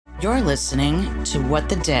You're listening to What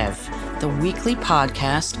the Dev, the weekly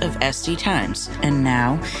podcast of SD Times. And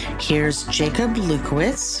now, here's Jacob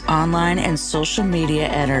Lukowitz, online and social media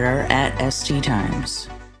editor at SD Times.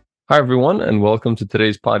 Hi, everyone, and welcome to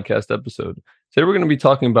today's podcast episode. Today, we're going to be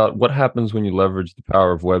talking about what happens when you leverage the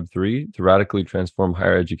power of Web3 to radically transform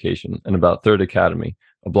higher education, and about Third Academy,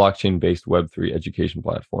 a blockchain-based Web3 education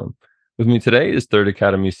platform. With me today is Third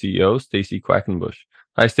Academy CEO, Stacy Quackenbush.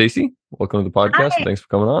 Hi, Stacy. Welcome to the podcast, and thanks for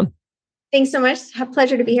coming on. Thanks so much.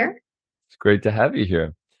 Pleasure to be here. It's great to have you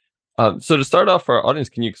here. So to start off for our audience,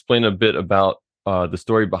 can you explain a bit about the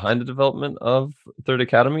story behind the development of Third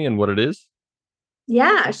Academy and what it is?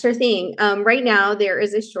 Yeah, sure thing. Right now, there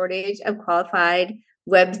is a shortage of qualified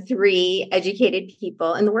Web3 educated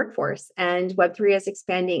people in the workforce, and Web3 is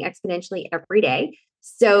expanding exponentially every day.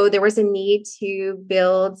 So there was a need to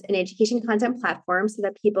build an education content platform so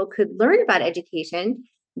that people could learn about education,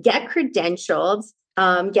 get credentialed,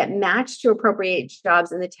 get matched to appropriate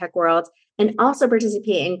jobs in the tech world, and also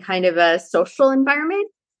participate in kind of a social environment.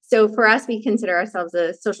 So for us, we consider ourselves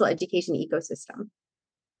a social education ecosystem.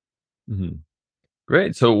 Mm-hmm.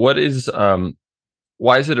 Great. So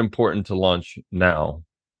why is it important to launch now?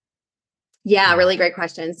 Yeah, really great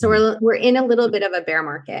question. So we're in a little bit of a bear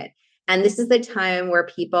market. And this is the time where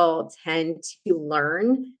people tend to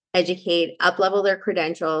learn, educate, up-level their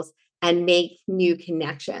credentials, and make new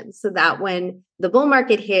connections so that when the bull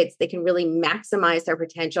market hits, they can really maximize their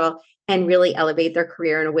potential and really elevate their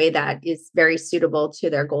career in a way that is very suitable to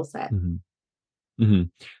their goal set. Mm-hmm.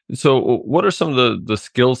 Mm-hmm. So what are some of the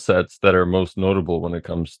skill sets that are most notable when it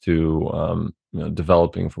comes to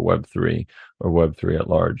developing for Web3 or Web3 at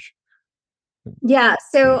large? Yeah,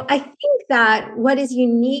 so I think that what is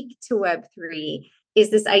unique to Web3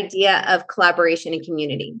 is this idea of collaboration and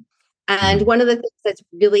community. And one of the things that's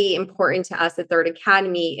really important to us at Third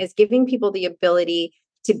Academy is giving people the ability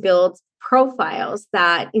to build profiles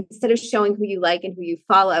that, instead of showing who you like and who you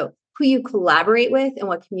follow, who you collaborate with and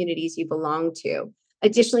what communities you belong to.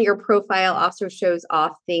 Additionally, your profile also shows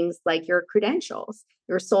off things like your credentials,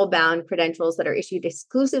 your soul-bound credentials that are issued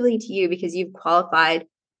exclusively to you because you've qualified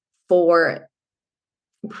for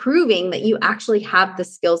proving that you actually have the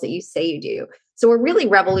skills that you say you do. So we're really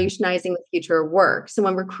revolutionizing the future of work. So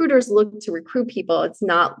when recruiters look to recruit people, it's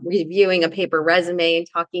not reviewing a paper resume and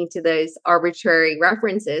talking to those arbitrary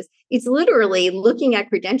references. It's literally looking at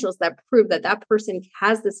credentials that prove that that person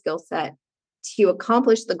has the skill set to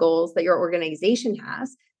accomplish the goals that your organization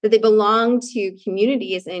has, that they belong to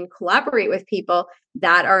communities and collaborate with people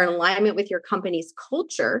that are in alignment with your company's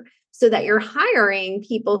culture, so that you're hiring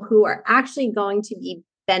people who are actually going to be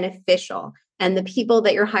beneficial. And the people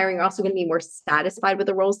that you're hiring are also going to be more satisfied with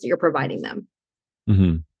the roles that you're providing them.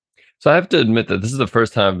 Mm-hmm. So I have to admit that this is the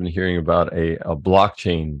first time I've been hearing about a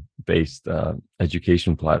blockchain-based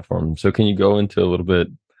education platform. So can you go into a little bit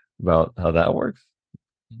about how that works?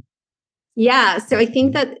 Yeah, so I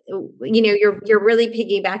think that you're really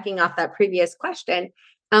piggybacking off that previous question.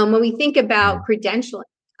 When we think about credentialing,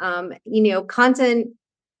 content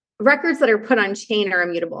records that are put on chain are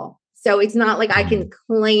immutable. So it's not like I can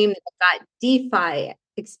claim that I've got DeFi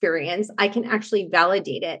experience. I can actually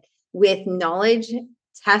validate it with knowledge,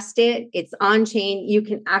 test it. It's on chain. You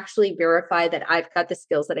can actually verify that I've got the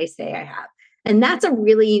skills that I say I have. And that's a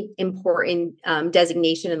really important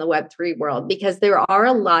designation in the Web3 world, because there are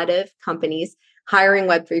a lot of companies hiring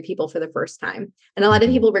Web3 people for the first time. And a lot of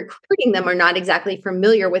people recruiting them are not exactly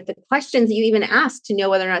familiar with the questions that you even ask to know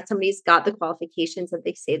whether or not somebody's got the qualifications that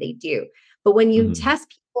they say they do. But when you test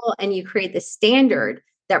people and you create the standard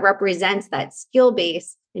that represents that skill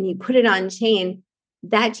base and you put it on chain,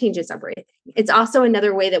 that changes everything. It's also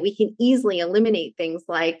another way that we can easily eliminate things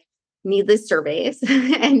like needless surveys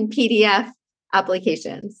and PDF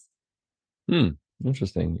applications.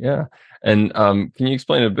 Interesting. Yeah. And can you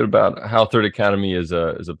explain a bit about how Third Academy is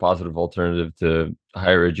a positive alternative to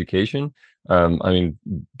higher education?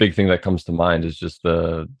 Big thing that comes to mind is just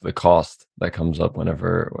the cost that comes up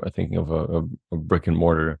whenever we're thinking of a brick and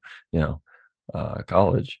mortar,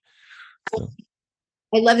 college. So.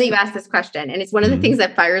 I love that you asked this question. And it's one of the things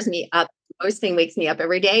that fires me up. Most thing wakes me up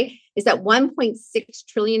every day is that $1.6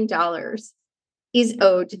 trillion is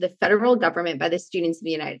owed to the federal government by the students of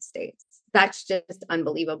the United States. That's just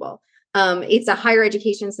unbelievable. It's a higher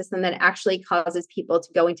education system that actually causes people to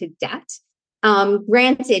go into debt.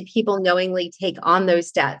 Granted, people knowingly take on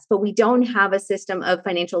those debts, but we don't have a system of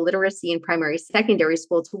financial literacy in primary, secondary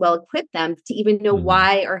school to well equip them to even know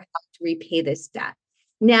why or how to repay this debt.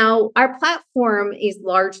 Now, our platform is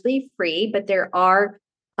largely free, but there are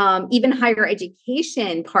even higher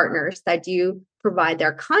education partners that do provide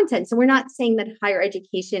their content. So we're not saying that higher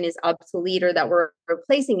education is obsolete or that we're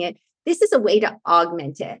replacing it. This is a way to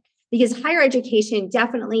augment it, because higher education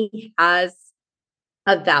definitely has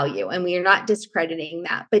a value, and we are not discrediting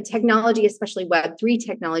that. But technology, especially Web3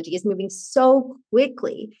 technology, is moving so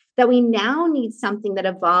quickly that we now need something that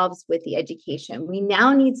evolves with the education. We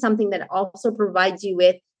now need something that also provides you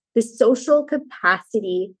with the social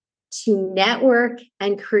capacity to network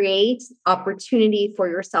and create opportunity for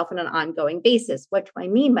yourself on an ongoing basis. What do I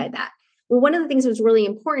mean by that? Well, one of the things that was really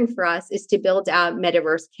important for us is to build out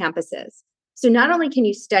metaverse campuses. So not only can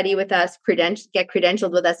you study with us, get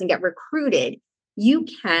credentialed with us, and get recruited, you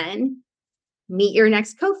can meet your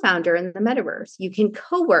next co-founder in the metaverse. You can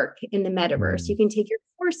co-work in the metaverse. You can take your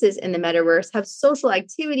courses in the metaverse, have social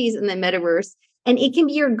activities in the metaverse, and it can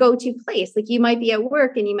be your go-to place. Like, you might be at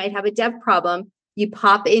work and you might have a dev problem. You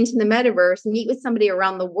pop into the metaverse, meet with somebody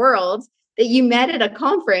around the world that you met at a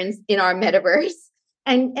conference in our metaverse,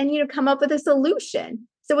 and come up with a solution.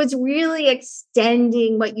 So it's really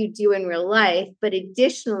extending what you do in real life, but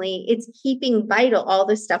additionally, it's keeping vital all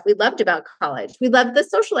the stuff we loved about college. We loved the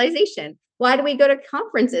socialization. Why do we go to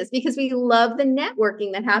conferences? Because we love the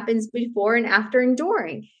networking that happens before and after and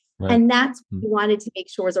during. Right. And that's what we wanted to make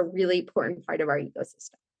sure is a really important part of our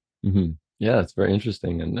ecosystem. Mm-hmm. Yeah, it's very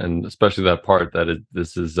interesting, and especially that part that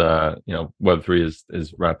this is Web3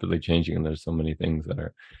 is rapidly changing, and there's so many things that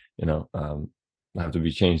are have to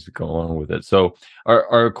be changed to go along with it. So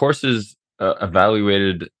are courses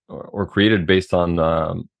evaluated or created based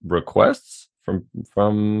on requests from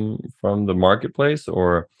the marketplace,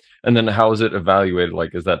 and then how is it evaluated?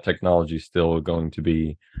 Like, is that technology still going to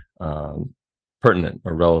be pertinent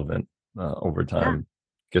or relevant over time?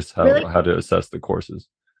 Guess how to assess the courses.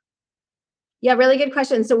 Yeah, really good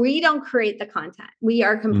question. So we don't create the content. We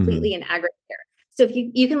are completely an aggregator. So if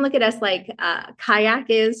you can look at us like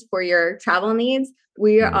Kayak is for your travel needs,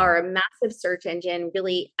 we are a massive search engine,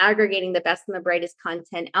 really aggregating the best and the brightest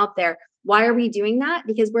content out there. Why are we doing that?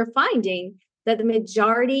 Because we're finding that the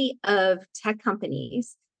majority of tech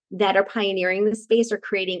companies that are pioneering the space are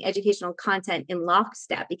creating educational content in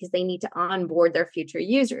lockstep, because they need to onboard their future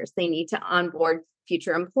users. They need to onboard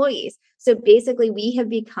future employees. So basically, we have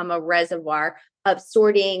become a reservoir of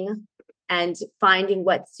sorting and finding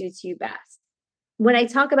what suits you best. When I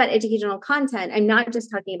talk about educational content, I'm not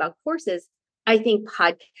just talking about courses. I think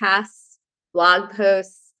podcasts, blog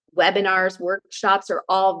posts, webinars, workshops are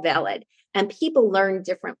all valid, and people learn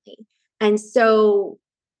differently. And so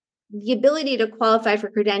the ability to qualify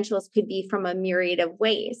for credentials could be from a myriad of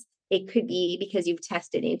ways. It could be because you've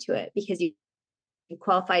tested into it, because you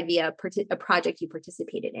qualified via a project you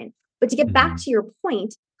participated in. But to get back to your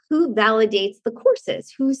point, who validates the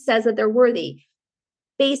courses? Who says that they're worthy?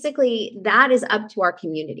 Basically, that is up to our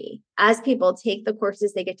community. As people take the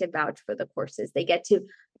courses, they get to vouch for the courses. They get to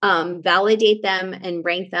validate them and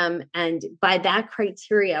rank them. And by that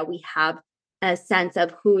criteria, we have a sense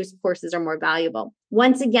of whose courses are more valuable.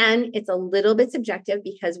 Once again, it's a little bit subjective,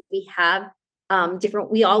 because we have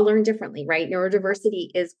we all learn differently, right?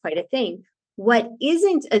 Neurodiversity is quite a thing. What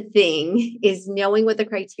isn't a thing is knowing what the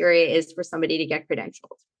criteria is for somebody to get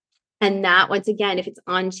credentialed. And that, once again, if it's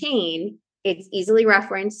on chain, it's easily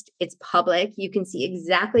referenced, it's public. You can see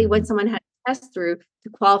exactly what someone had to test through to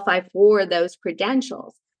qualify for those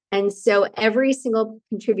credentials. And so every single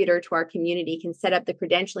contributor to our community can set up the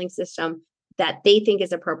credentialing system that they think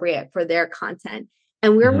is appropriate for their content.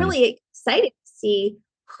 And we're really excited to see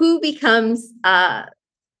who becomes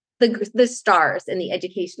the stars in the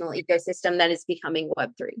educational ecosystem that is becoming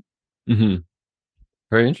Web3.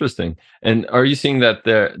 Very interesting. And are you seeing that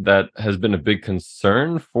that has been a big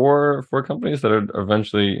concern for companies that are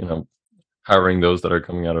eventually hiring those that are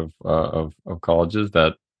coming out of colleges,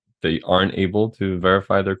 that they aren't able to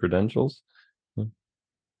verify their credentials?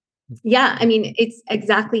 Yeah, I mean, it's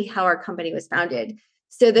exactly how our company was founded.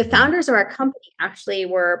 So the founders of our company actually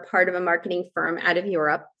were part of a marketing firm out of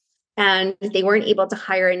Europe, and they weren't able to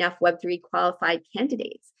hire enough Web3 qualified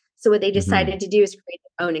candidates. So what they decided to do is create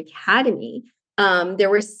their own academy. There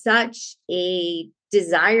was such a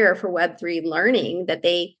desire for Web3 learning that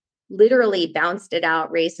they literally bounced it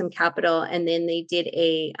out, raised some capital, and then they did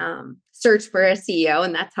a search for a CEO,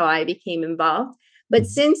 and that's how I became involved. But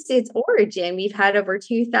since its origin, we've had over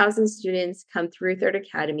 2,000 students come through Third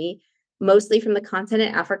Academy, mostly from the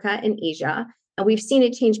continent, Africa and Asia. And we've seen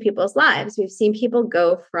it change people's lives. We've seen people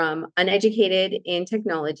go from uneducated in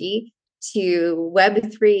technology to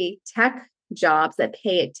Web3 tech jobs that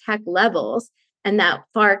pay at tech levels, and that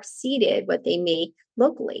far exceeded what they make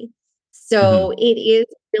locally. So it is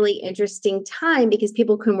a really interesting time because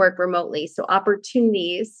people can work remotely. So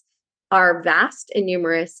opportunities are vast and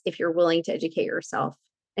numerous if you're willing to educate yourself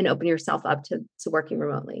and open yourself up to working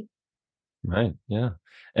remotely. Right. Yeah.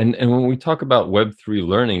 And when we talk about Web3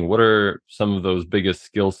 learning, what are some of those biggest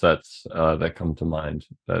skill sets that come to mind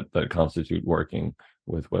that constitute working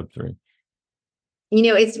with Web3?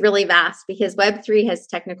 It's really vast because Web3 has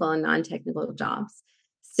technical and non-technical jobs.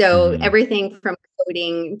 So everything from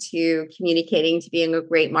coding to communicating to being a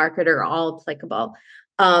great marketer are all applicable.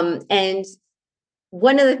 And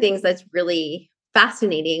one of the things that's really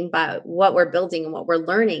fascinating about what we're building and what we're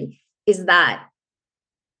learning is that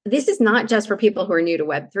this is not just for people who are new to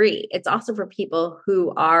Web3. It's also for people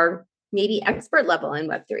who are maybe expert level in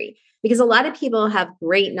Web3, because a lot of people have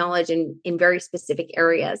great knowledge in very specific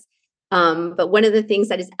areas. But one of the things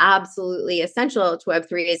that is absolutely essential to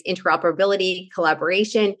Web3 is interoperability,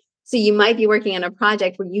 collaboration. So you might be working on a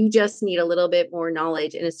project where you just need a little bit more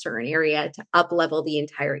knowledge in a certain area to up level the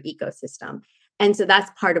entire ecosystem. And so that's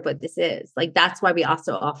part of what this is. Like, that's why we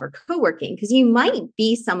also offer co-working, because you might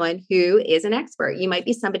be someone who is an expert. You might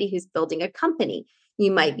be somebody who's building a company.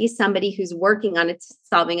 You might be somebody who's working on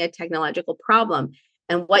solving a technological problem.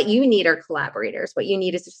 And what you need are collaborators. What you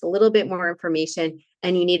need is just a little bit more information.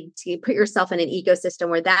 And you need to put yourself in an ecosystem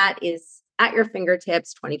where that is at your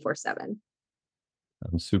fingertips 24/7.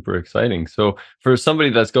 Super exciting. So for somebody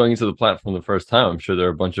that's going into the platform the first time, I'm sure there are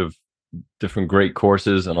a bunch of different great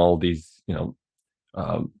courses and all these,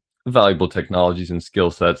 valuable technologies and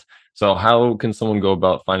skill sets. So how can someone go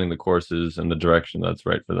about finding the courses and the direction that's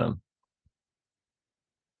right for them?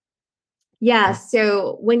 Yeah.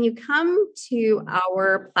 So when you come to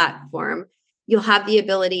our platform, you'll have the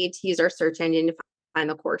ability to use our search engine to find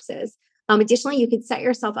the courses. Additionally, you could set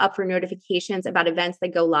yourself up for notifications about events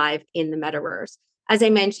that go live in the metaverse. As I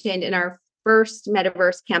mentioned, in our first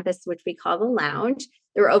metaverse campus, which we call the Lounge,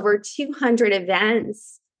 there were over 200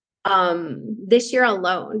 events this year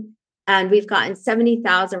alone. And we've gotten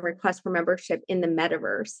 70,000 requests for membership in the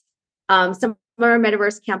metaverse. Some of our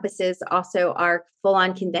metaverse campuses also are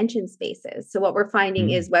full-on convention spaces. So what we're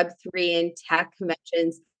finding is Web3 and tech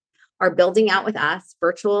conventions are building out with us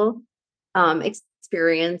virtual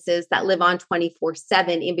experiences that live on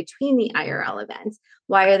 24/7 in between the IRL events.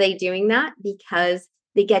 Why are they doing that? Because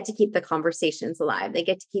they get to keep the conversations alive. They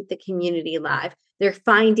get to keep the community alive. They're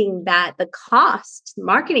finding that the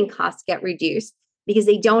marketing costs get reduced because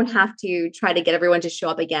they don't have to try to get everyone to show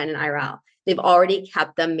up again in IRL. They've already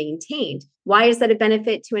kept them maintained. Why is that a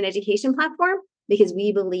benefit to an education platform? Because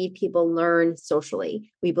we believe people learn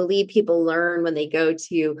socially. We believe people learn when they go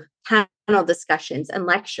to panel discussions and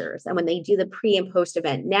lectures, and when they do the pre and post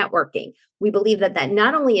event networking. We believe that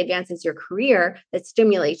not only advances your career, that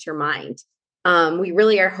stimulates your mind. We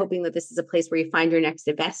really are hoping that this is a place where you find your next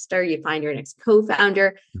investor, you find your next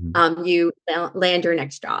co-founder, you land your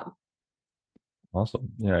next job. Awesome.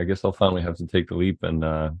 Yeah, I guess I'll finally have to take the leap and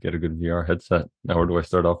get a good VR headset. Now, where do I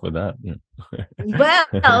start off with that?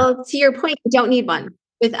 Well, to your point, you don't need one.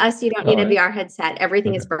 With us, you don't need a VR headset.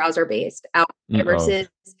 Everything is browser-based. Versus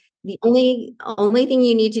the only thing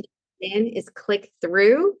you need to do is click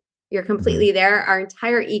through. You're completely there. Our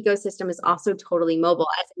entire ecosystem is also totally mobile.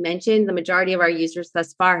 As I mentioned, the majority of our users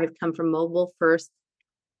thus far have come from mobile-first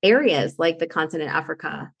areas like the continent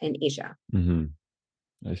Africa and Asia.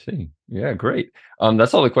 I see. Yeah, great.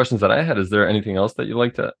 That's all the questions that I had. Is there anything else that you'd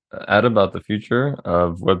like to add about the future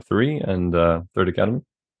of Web3 and Third Academy?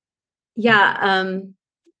 Yeah.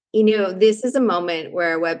 This is a moment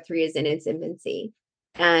where Web3 is in its infancy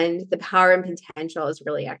and the power and potential is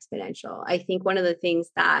really exponential. I think one of the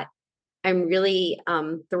things that I'm really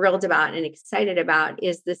thrilled about and excited about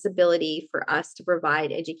is this ability for us to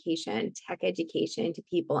provide education, tech education to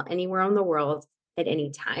people anywhere in the world at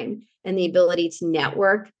any time, and the ability to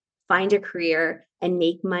network, find a career, and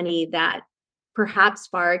make money that perhaps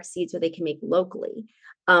far exceeds what they can make locally.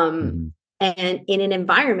 And in an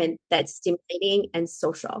environment that's stimulating and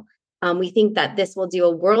social. We think that this will do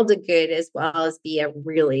a world of good as well as be a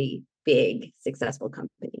really big, successful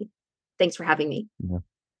company. Thanks for having me. Yeah.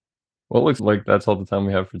 Well, it looks like that's all the time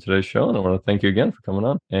we have for today's show. And I want to thank you again for coming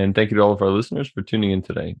on. And thank you to all of our listeners for tuning in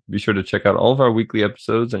today. Be sure to check out all of our weekly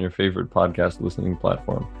episodes on your favorite podcast listening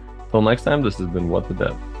platform. Till next time, this has been What the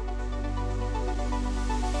Dev.